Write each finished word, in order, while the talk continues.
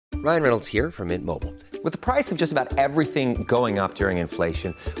Ryan Reynolds here from Mint Mobile. With the price of just about everything going up during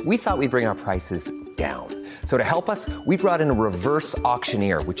inflation, we thought we'd bring our prices down. So to help us, we brought in a reverse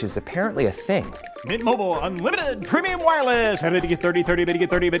auctioneer, which is apparently a thing. Mint Mobile Unlimited Premium Wireless. How to get 30, 30, bit to get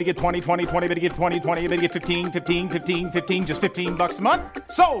 30, bit to get 20, 20, 20, bit to get 20, 20, bit to get 15, 15, 15, 15, just $15 a month?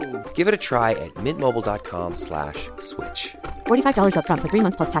 Sold! Give it a try at mintmobile.com/switch. $45 up front for 3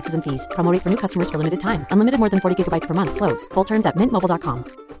 months plus taxes and fees. Promo rate for new customers for limited time. Unlimited more than 40 gigabytes per month. Slows full terms at mintmobile.com.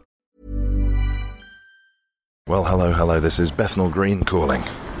 Well, hello, this is Bethnal Green calling.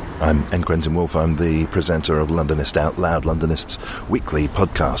 I'm N. Quentin Woolf. I'm the presenter of Londonist Out Loud, Londonist's weekly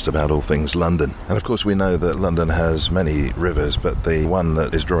podcast about all things London. And of course we know that London has many rivers, but the one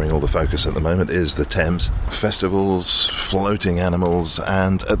that is drawing all the focus at the moment is the Thames. Festivals, floating animals,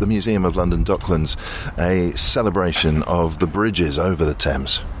 and at the Museum of London Docklands, a celebration of the bridges over the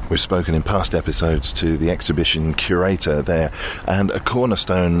Thames. We've spoken in past episodes to the exhibition curator there, and a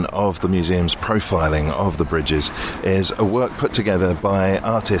cornerstone of the museum's profiling of the bridges is a work put together by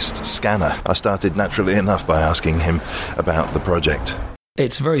artist Scanner. I started naturally enough by asking him about the project.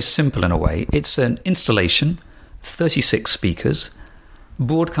 It's very simple in a way. It's an installation, 36 speakers,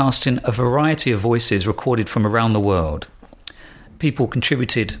 broadcasting a variety of voices recorded from around the world. People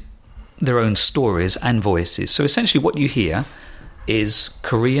contributed their own stories and voices. So essentially what you hear is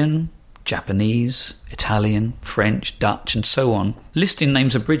Korean, Japanese, Italian, French, Dutch, and so on, listing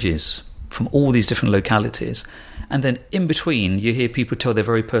names of bridges from all these different localities. And then in between, you hear people tell their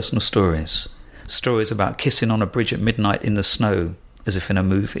very personal stories. Stories about kissing on a bridge at midnight in the snow, as if in a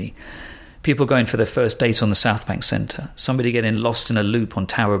movie. People going for their first date on the South Bank Centre. Somebody getting lost in a loop on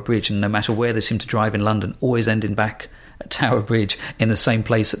Tower Bridge, and no matter where they seem to drive in London, always ending back at Tower Bridge in the same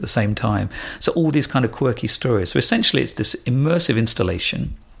place at the same time. So all these kind of quirky stories. So essentially it's this immersive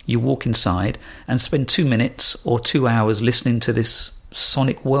installation. You walk inside and spend 2 minutes or 2 hours listening to this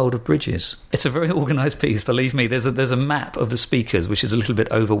sonic world of bridges. It's a very organised piece, believe me. There's a map of the speakers, which is a little bit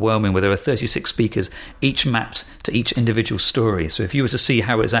overwhelming, where there are 36 speakers, each mapped to each individual story. So if you were to see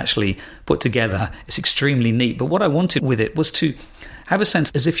how it's actually put together, it's extremely neat. But what I wanted with it was to have a sense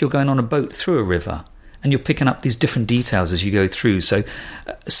as if you're going on a boat through a river, and you're picking up these different details as you go through. So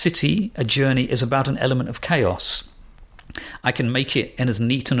a city, a journey, is about an element of chaos. I can make it in as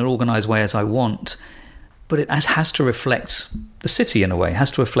neat and an organised way as I want, but it has to reflect the city in a way. It has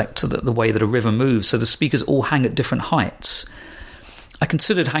to reflect the way that a river moves. So the speakers all hang at different heights. I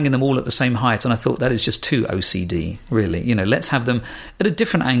considered hanging them all at the same height, and I thought that is just too OCD, really. You know, let's have them at a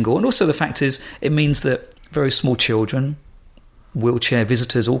different angle. And also the fact is, it means that very small children, wheelchair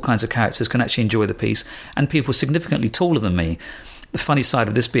visitors, all kinds of characters can actually enjoy the piece, and people significantly taller than me. The funny side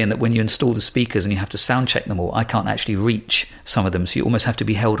of this being that when you install the speakers and you have to sound check them all, I can't actually reach some of them, so you almost have to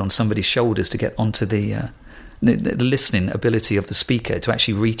be held on somebody's shoulders to get onto the listening ability of the speaker to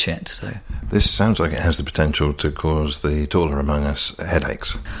actually reach it. So this sounds like it has the potential to cause the taller among us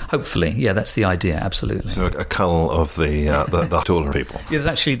headaches. Hopefully, yeah, that's the idea. Absolutely. So a cull of the taller people. Yeah,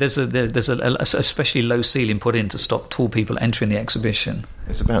 there's a especially low ceiling put in to stop tall people entering the exhibition.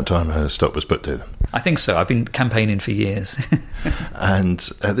 It's about time a stop was put to them. I think so. I've been campaigning for years. And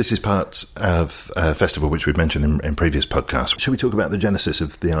this is part of a festival which we've mentioned in previous podcasts. Shall we talk about the genesis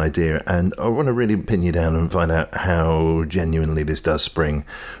of the idea? And I want to really pin you down and find out how genuinely this does spring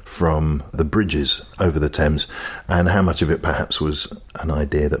from the bridges over the Thames, and how much of it perhaps was an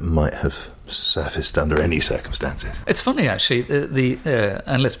idea that might have surfaced under any circumstances. It's funny, actually,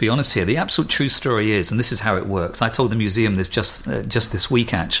 and let's be honest here, the absolute true story is, and this is how it works. I told the museum this just this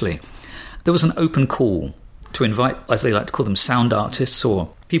week, actually. There was an open call to invite, as they like to call them, sound artists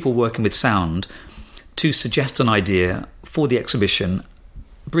or people working with sound, to suggest an idea for the exhibition,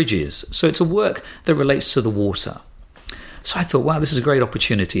 Bridges. So it's a work that relates to the water. So I thought, wow, this is a great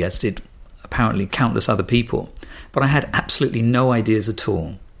opportunity, as did apparently countless other people. But I had absolutely no ideas at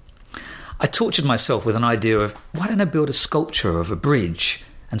all. I tortured myself with an idea of, why don't I build a sculpture of a bridge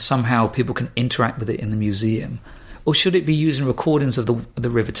and somehow people can interact with it in the museum? Or should it be using recordings of the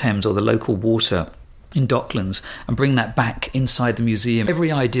River Thames or the local water in Docklands and bring that back inside the museum?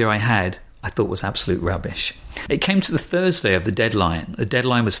 Every idea I had, I thought was absolute rubbish. It came to the Thursday of the deadline. The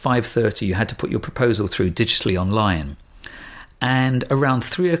deadline was 5:30. You had to put your proposal through digitally online. And around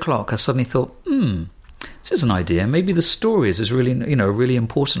 3 o'clock, I suddenly thought, this is an idea. Maybe the stories is really, really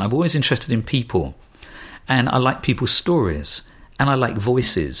important. I'm always interested in people, and I like people's stories, and I like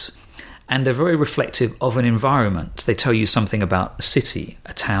voices, and they're very reflective of an environment. They tell you something about a city,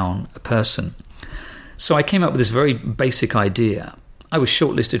 a town, a person. So I came up with this very basic idea. I was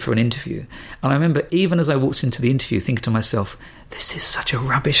shortlisted for an interview, and I remember even as I walked into the interview thinking to myself, this is such a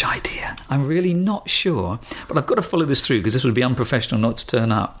rubbish idea. I'm really not sure, but I've got to follow this through because this would be unprofessional not to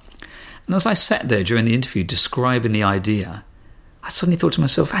turn up. And as I sat there during the interview describing the idea, I suddenly thought to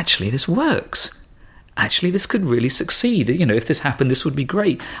myself, actually, this works. Actually, this could really succeed. If this happened, this would be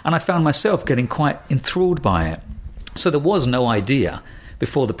great. And I found myself getting quite enthralled by it. So there was no idea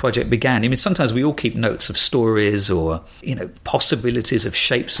before the project began. I mean, sometimes we all keep notes of stories or, possibilities of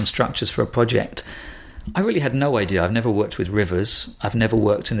shapes and structures for a project. I really had no idea. I've never worked with rivers. I've never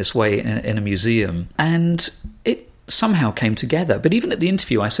worked in this way in a museum. And it somehow came together. But even at the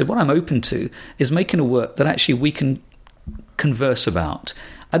interview, I said, what I'm open to is making a work that actually we can converse about.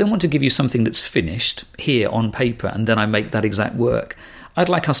 I don't want to give you something that's finished here on paper and then I make that exact work. I'd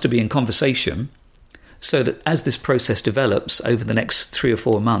like us to be in conversation so that as this process develops over the next 3 or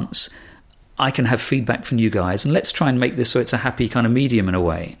 4 months, I can have feedback from you guys, and let's try and make this so it's a happy kind of medium in a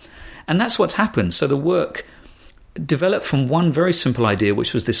way. And that's what's happened. So the work developed from one very simple idea,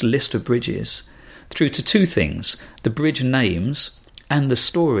 which was this list of bridges, through to 2 things: the bridge names and the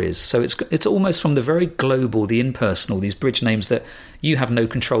stories. So it's almost from the very global, the impersonal, these bridge names that you have no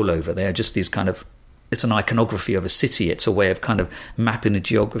control over. They are just these kind of, it's an iconography of a city. It's a way of kind of mapping the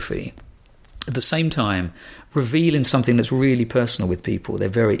geography. At the same time, revealing something that's really personal with people. They're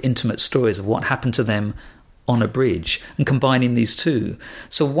very intimate stories of what happened to them on a bridge, and combining these 2.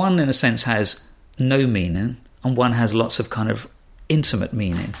 So one, in a sense, has no meaning, and one has lots of kind of intimate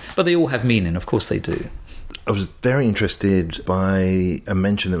meaning. But they all have meaning, of course they do. I was very interested by a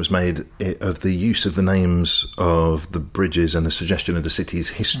mention that was made of the use of the names of the bridges and the suggestion of the city's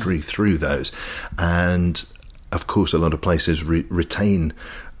history through those. And, of course, a lot of places retain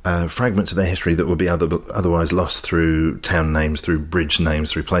fragments of their history that would be otherwise lost through town names, through bridge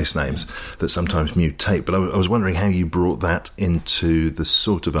names, through place names that sometimes mutate. But I was wondering how you brought that into the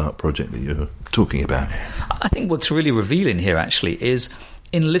sort of art project that you're talking about. I think what's really revealing here, actually, is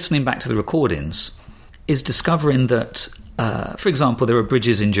in listening back to the recordings, is discovering that, for example, there are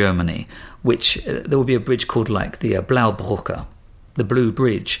bridges in Germany, which there will be a bridge called like the Blaubrücke, the Blue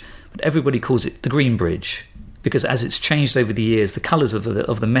Bridge, but everybody calls it the Green Bridge, because as it's changed over the years, the colours of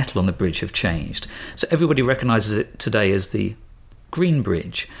the metal on the bridge have changed. So everybody recognises it today as the Green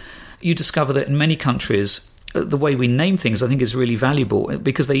Bridge. You discover that in many countries, the way we name things, I think, is really valuable,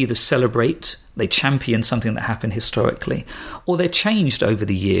 because they either celebrate, they champion something that happened historically, or they're changed over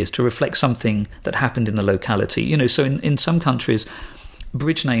the years to reflect something that happened in the locality. So in some countries,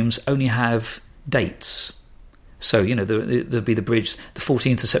 bridge names only have dates. So, there'll be the bridge, the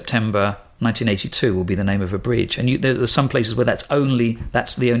 14th of September, 1982 will be the name of a bridge. And there are some places where that's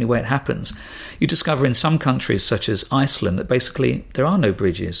the only way it happens. You discover in some countries, such as Iceland, that basically there are no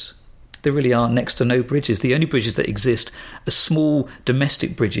bridges. There really are next to no bridges. The only bridges that exist are small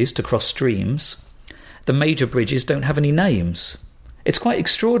domestic bridges to cross streams. The major bridges don't have any names. It's quite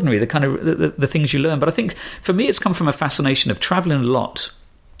extraordinary, the kind of the things you learn. But I think for me, it's come from a fascination of travelling a lot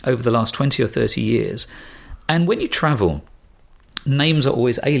over the last 20 or 30 years. And when you travel, names are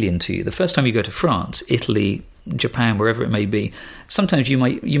always alien to you. The first time you go to France, Italy, Japan, wherever it may be, sometimes you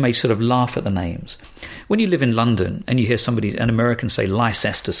may sort of laugh at the names. When you live in London and you hear an American say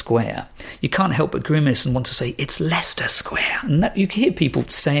Leicester Square, you can't help but grimace and want to say it's Leicester Square. And that, you hear people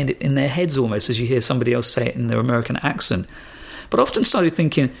saying it in their heads almost as you hear somebody else say it in their American accent. But I often started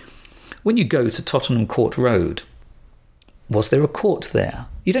thinking, when you go to Tottenham Court Road, was there a court there?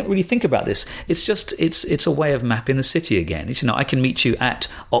 You don't really think about this. It's just, it's a way of mapping the city again. I can meet you at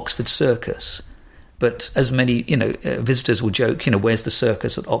Oxford Circus, but as many, visitors will joke, where's the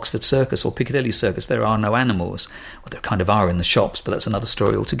circus at Oxford Circus or Piccadilly Circus? There are no animals. Well, there kind of are in the shops, but that's another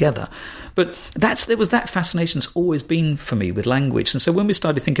story altogether. But there was that fascination that's always been for me with language. And so when we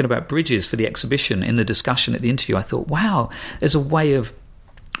started thinking about bridges for the exhibition, in the discussion at the interview, I thought, wow, there's a way of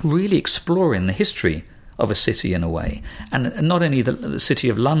really exploring the history of a city in a way, and not only the city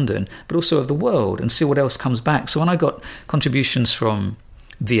of London, but also of the world, and see what else comes back. So when I got contributions from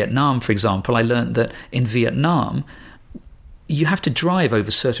Vietnam, for example, I learned that in Vietnam, you have to drive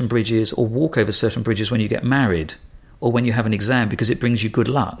over certain bridges or walk over certain bridges when you get married or when you have an exam, because it brings you good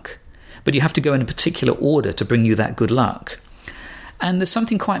luck. But you have to go in a particular order to bring you that good luck. And there's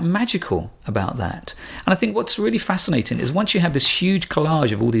something quite magical about that. And I think what's really fascinating is once you have this huge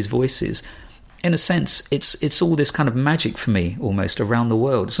collage of all these voices, in a sense, it's all this kind of magic for me, almost, around the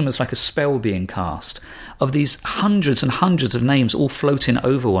world. It's almost like a spell being cast of these hundreds and hundreds of names all floating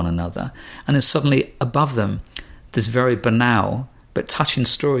over one another. And then suddenly, above them, this very banal but touching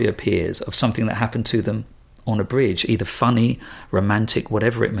story appears of something that happened to them on a bridge, either funny, romantic,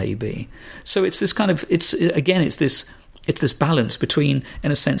 whatever it may be. So it's this kind of, it's this balance between,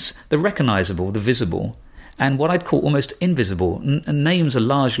 in a sense, the recognisable, the visible, and what I'd call almost invisible. Names are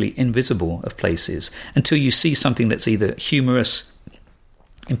largely invisible of places until you see something that's either humorous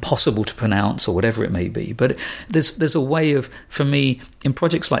impossible to pronounce or whatever it may be. But there's a way of, for me, in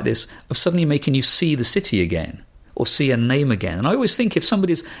projects like this, of suddenly making you see the city again or see a name again. And I always think if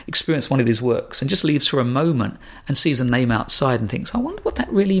somebody's experienced one of these works and just leaves for a moment and sees a name outside and thinks, I wonder what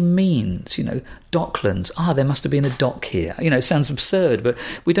that really means, Docklands, there must have been a dock here. It sounds absurd, but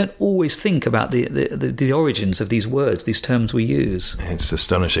we don't always think about the origins of these words, these terms we use. It's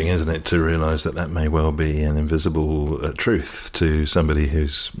astonishing, isn't it, to realise that may well be an invisible truth to somebody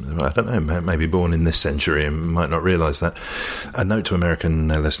who's, I don't know, maybe born in this century and might not realise that. A note to American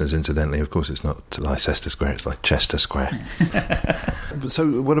listeners, incidentally, of course, it's not Leicester Square, it's like Chester Square.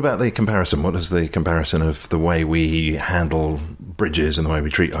 So what about the comparison? What is the comparison of the way we handle bridges and the way we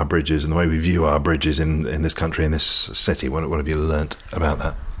treat our bridges and the way we view our bridges in this country, in this city? What have you learnt about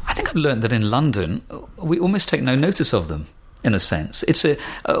that? I think I've learnt that in London, we almost take no notice of them, in a sense. It's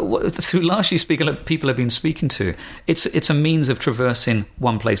through largely speaking, people I've been speaking to, it's a means of traversing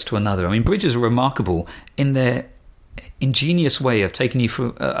one place to another. I mean, bridges are remarkable in their ingenious way of taking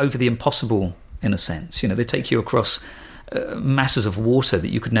you over the impossible, in a sense. They take you across masses of water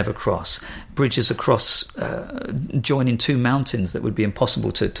that you could never cross, bridges across joining two mountains that would be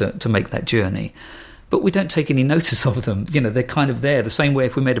impossible to make that journey. But we don't take any notice of them. They're kind of there. The same way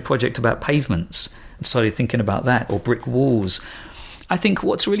if we made a project about pavements and started thinking about that, or brick walls. I think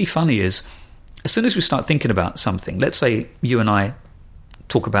what's really funny is, as soon as we start thinking about something, let's say you and I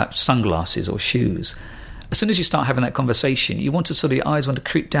talk about sunglasses or shoes, as soon as you start having that conversation, your eyes want to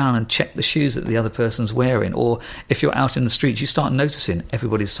creep down and check the shoes that the other person's wearing. Or if you're out in the streets, you start noticing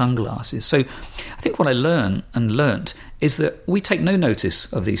everybody's sunglasses. So I think what I learnt is that we take no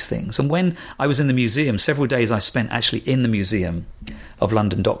notice of these things. And when I was in the museum, several days I spent actually in the Museum of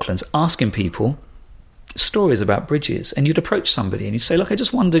London Docklands asking people stories about bridges. And you'd approach somebody and you'd say, look, I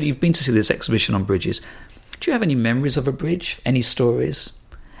just wondered, you've been to see this exhibition on bridges. Do you have any memories of a bridge? Any stories?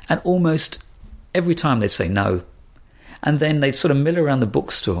 And almost every time they'd say no. And then they'd sort of mill around the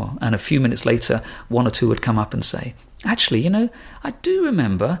bookstore, and a few minutes later, one or two would come up and say, actually, I do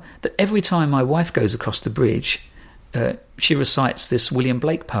remember that every time my wife goes across the bridge, she recites this William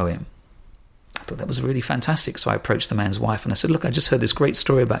Blake poem. I thought that was really fantastic. So I approached the man's wife and I said, look, I just heard this great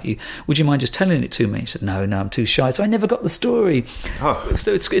story about you. Would you mind just telling it to me? He said, no, I'm too shy. So I never got the story. Oh.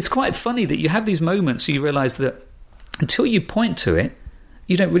 So it's quite funny that you have these moments where you realise that until you point to it,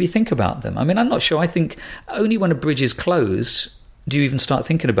 you don't really think about them. I mean, I'm not sure. I think only when a bridge is closed do you even start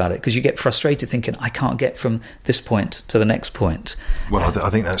thinking about it, because you get frustrated thinking, I can't get from this point to the next point. Well, I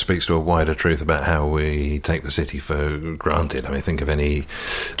think that speaks to a wider truth about how we take the city for granted. I mean, think of any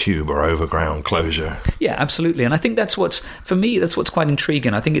tube or overground closure. Yeah, absolutely. And I think that's what's quite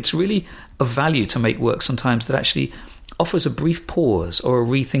intriguing. I think it's really of value to make work sometimes that actually offers a brief pause or a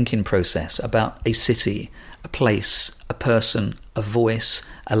rethinking process about a city, a place, a person, a voice,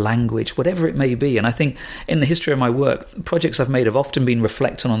 a language, whatever it may be. And I think in the history of my work, projects I've made have often been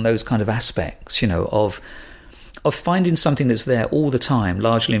reflecting on those kind of aspects, of finding something that's there all the time,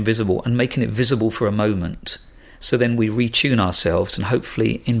 largely invisible, and making it visible for a moment. So then we retune ourselves and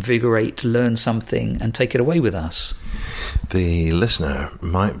hopefully invigorate, learn something, and take it away with us. The listener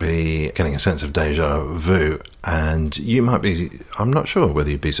might be getting a sense of déjà vu, and you might be, I'm not sure whether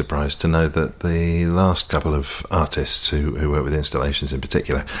you'd be surprised to know that the last couple of artists who work with installations in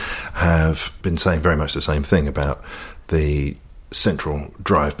particular have been saying very much the same thing about the central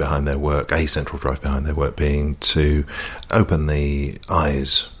drive behind their work, a central drive behind their work being to open the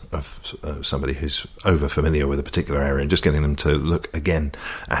eyes of somebody who's over familiar with a particular area and just getting them to look again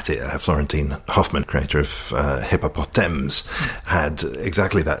at it. Florentine Hoffman, creator of Hippopotamus, had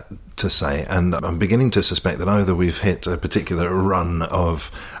exactly that to say, and I'm beginning to suspect that either we've hit a particular run of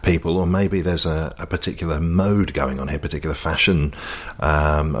people, or maybe there's a particular mode going on here, particular fashion,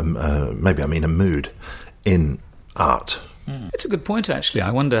 maybe I mean a mood in art. It's a good point, actually.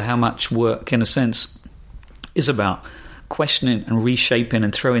 I wonder how much work, in a sense, is about questioning and reshaping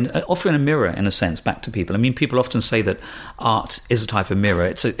and offering a mirror, in a sense, back to people. I mean, people often say that art is a type of mirror,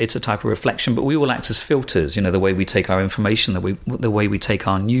 it's a type of reflection, but we all act as filters, the way we take our information, the way we take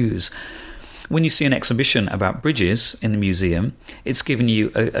our news. When you see an exhibition about bridges in the museum, it's giving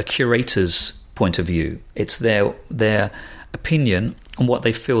you a curator's point of view. It's their opinion on what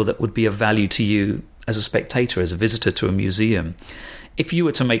they feel that would be of value to you as a spectator, as a visitor to a museum. If you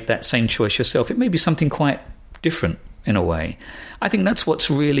were to make that same choice yourself, it may be something quite different in a way. I think that's what's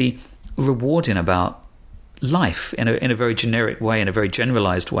really rewarding about life in a very generic way, in a very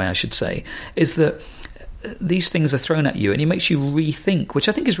generalized way, I should say, is that these things are thrown at you and it makes you rethink, which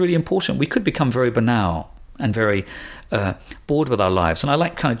I think is really important. We could become very banal and very bored with our lives. And I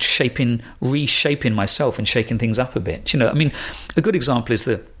like kind of reshaping myself and shaking things up a bit. I mean, a good example is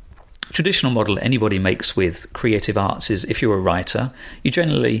the traditional model anybody makes with creative arts is if you're a writer, you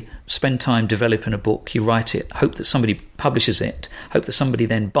generally spend time developing a book, you write it, hope that somebody publishes it, hope that somebody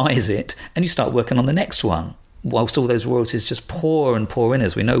then buys it, and you start working on the next one, whilst all those royalties just pour in,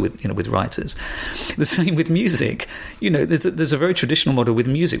 as we know with writers. The same with music. There's a very traditional model with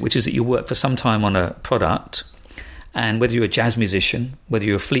music, which is that you work for some time on a product, and whether you're a jazz musician, whether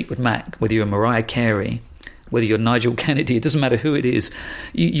you're a Fleetwood Mac, whether you're a Mariah Carey, whether you're Nigel Kennedy, it doesn't matter who it is,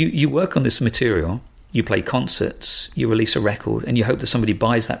 you work on this material, you play concerts, you release a record, and you hope that somebody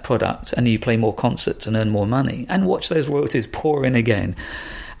buys that product, and you play more concerts and earn more money, and watch those royalties pour in again.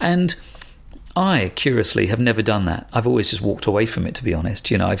 And I, curiously, have never done that. I've always just walked away from it, to be honest.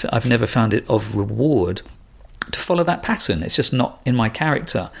 I've never found it of reward to follow that pattern. It's just not in my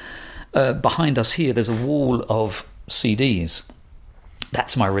character. Behind us here, there's a wall of CDs.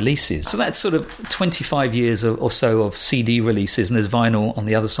 That's my releases. So that's sort of 25 years or so of CD releases, and there's vinyl on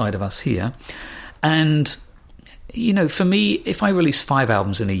the other side of us here. And, for me, if I release 5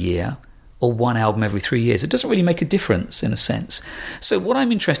 albums in a year or 1 album every 3 years, it doesn't really make a difference in a sense. So what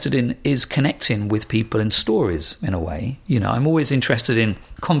I'm interested in is connecting with people in stories in a way. I'm always interested in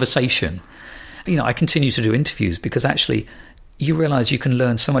conversation. I continue to do interviews because actually you realize you can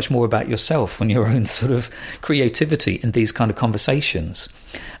learn so much more about yourself and your own sort of creativity in these kind of conversations.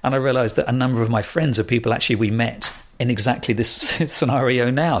 And I realized that a number of my friends are people actually we met in exactly this scenario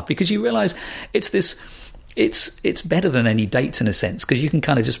now, because you realize it's better than any dates in a sense, because you can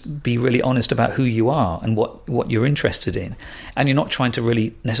kind of just be really honest about who you are and what you're interested in. And you're not trying to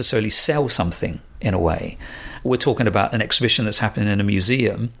really necessarily sell something in a way. We're talking about an exhibition that's happening in a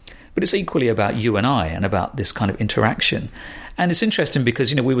museum, but it's equally about you and I and about this kind of interaction. And it's interesting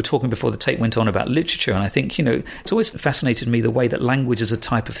because, we were talking before the tape went on about literature, and I think, it's always fascinated me the way that language is a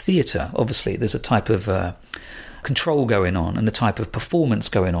type of theatre. Obviously, there's a type of control going on and a type of performance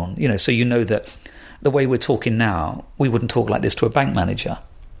going on. So that the way we're talking now, we wouldn't talk like this to a bank manager,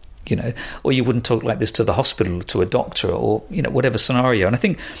 or you wouldn't talk like this to the hospital, to a doctor, or, whatever scenario. And I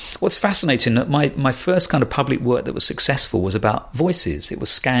think what's fascinating, that my first kind of public work that was successful was about voices. It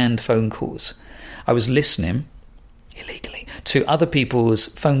was scanned phone calls. I was listening illegally to other people's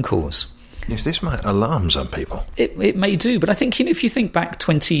phone calls. Yes, this might alarm some people. It may do, but I think, if you think back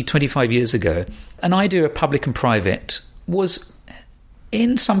 20, 25 years ago, an idea of public and private was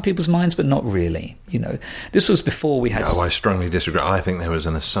in some people's minds, but not really. This was before we had... I strongly disagree. I think there was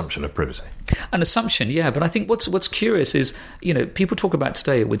an assumption of privacy. An assumption, yeah. But I think what's curious is, people talk about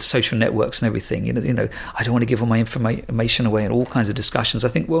today with social networks and everything, I don't want to give all my information away and all kinds of discussions. I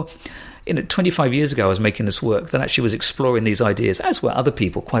think, 25 years ago I was making this work that actually was exploring these ideas, as were other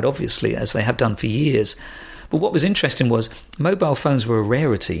people, quite obviously, as they have done for years. But what was interesting was mobile phones were a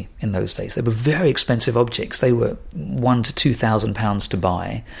rarity in those days. They were very expensive objects. They were £1,000 to £2,000 to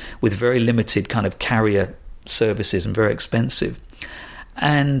buy, with very limited kind of carrier services and very expensive.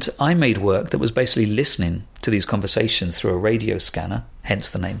 And I made work that was basically listening to these conversations through a radio scanner, hence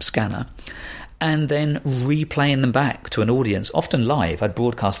the name Scanner, and then replaying them back to an audience, often live. I'd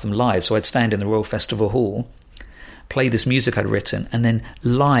broadcast them live, so I'd stand in the Royal Festival Hall, play this music I'd written, and then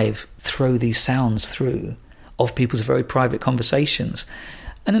live throw these sounds through of people's very private conversations.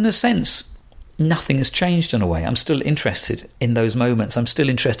 And in a sense, nothing has changed in a way. I'm still interested in those moments. I'm still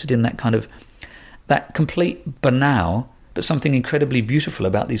interested in that kind of, that complete banal, but something incredibly beautiful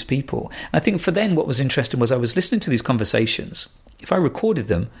about these people. And I think for them, what was interesting was I was listening to these conversations. If I recorded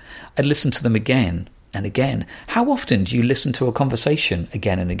them, I'd listen to them again and again. How often do you listen to a conversation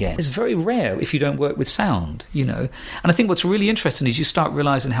again and again? It's very rare if you don't work with sound, And I think what's really interesting is you start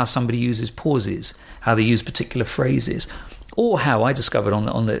realizing how somebody uses pauses, how they use particular phrases, or how I discovered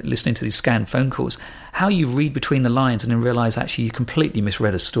on the listening to these scanned phone calls, how you read between the lines and then realize actually you completely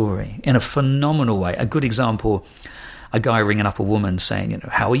misread a story in a phenomenal way. A good example, a guy ringing up a woman saying,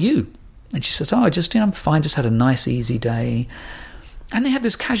 how are you? And she says, I'm fine, just had a nice easy day. And they had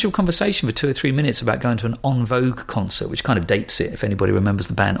this casual conversation for 2 or 3 minutes about going to an En Vogue concert, which kind of dates it, if anybody remembers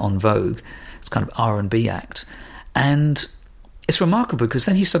the band En Vogue. It's kind of R&B act. And it's remarkable because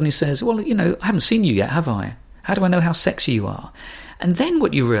then he suddenly says, I haven't seen you yet, have I? How do I know how sexy you are? And then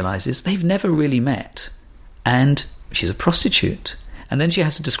what you realise is they've never really met. And she's a prostitute. And then she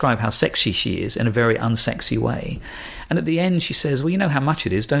has to describe how sexy she is in a very unsexy way. And at the end she says, you know how much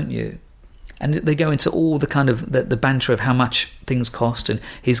it is, don't you? And they go into all the kind of the banter of how much things cost, and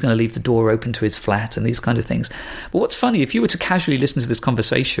he's going to leave the door open to his flat and these kind of things. But what's funny, if you were to casually listen to this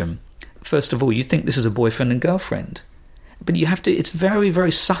conversation, first of all, you think this is a boyfriend and girlfriend. but you have to, it's very,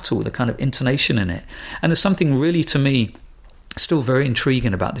 very subtle, the kind of intonation in it. And there's something really, to me, still very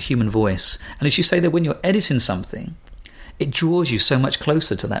intriguing about the human voice. And as you say, that when you're editing something, it draws you so much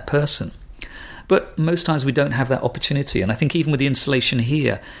closer to that person. But most times we don't have that opportunity. And I think even with the installation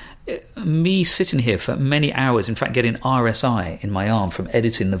here, me sitting here for many hours, in fact getting RSI in my arm from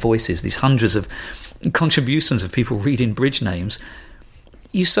editing the voices, these hundreds of contributions of people reading bridge names,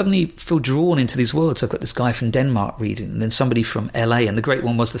 you suddenly feel drawn into these worlds. I've got this guy from Denmark reading, and then somebody from LA, and the great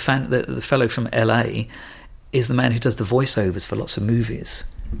one was the fellow from LA is the man who does the voiceovers for lots of movies.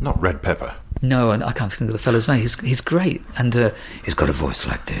 Not Red Pepper. No, and I can't think of the fellow's name. He's great, and he's got a voice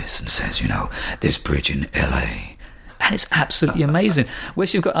like this and says, this bridge in LA. And it's absolutely amazing.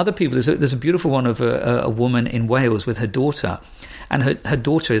 Whereas you've got other people, there's a beautiful one of a woman in Wales with her daughter, and her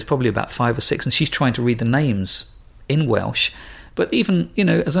daughter is probably about 5 or 6, and she's trying to read the names in Welsh. But even,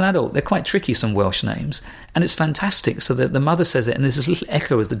 as an adult, they're quite tricky, some Welsh names. And it's fantastic. So that the mother says it, and there's this little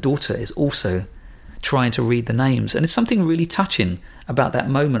echo as the daughter is also trying to read the names. And it's something really touching about that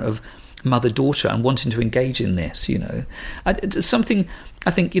moment of mother-daughter and wanting to engage in this, It's something,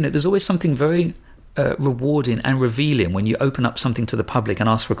 I think, there's always something very rewarding and revealing when you open up something to the public and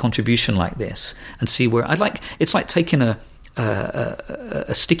ask for a contribution like this and see where it's like taking a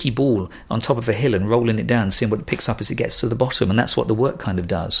sticky ball on top of a hill and rolling it down, seeing what it picks up as it gets to the bottom, and that's what the work kind of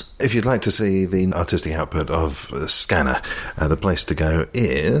does. If you'd like to see the artistic output of Scanner, the place to go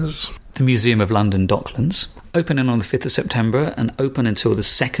is the Museum of London Docklands, opening on the 5th of September and open until the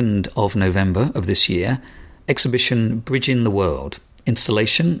 2nd of November of this year. Exhibition Bridging the World,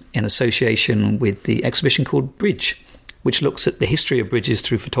 installation in association with the exhibition called Bridge, which looks at the history of bridges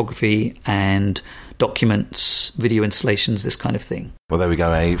through photography and documents, video installations, this kind of thing. Well, there we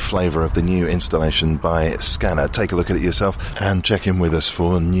go, a flavour of the new installation by Scanner. Take a look at it yourself and check in with us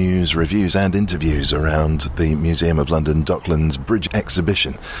for news, reviews and interviews around the Museum of London Docklands Bridge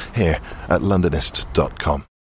exhibition here at londonist.com.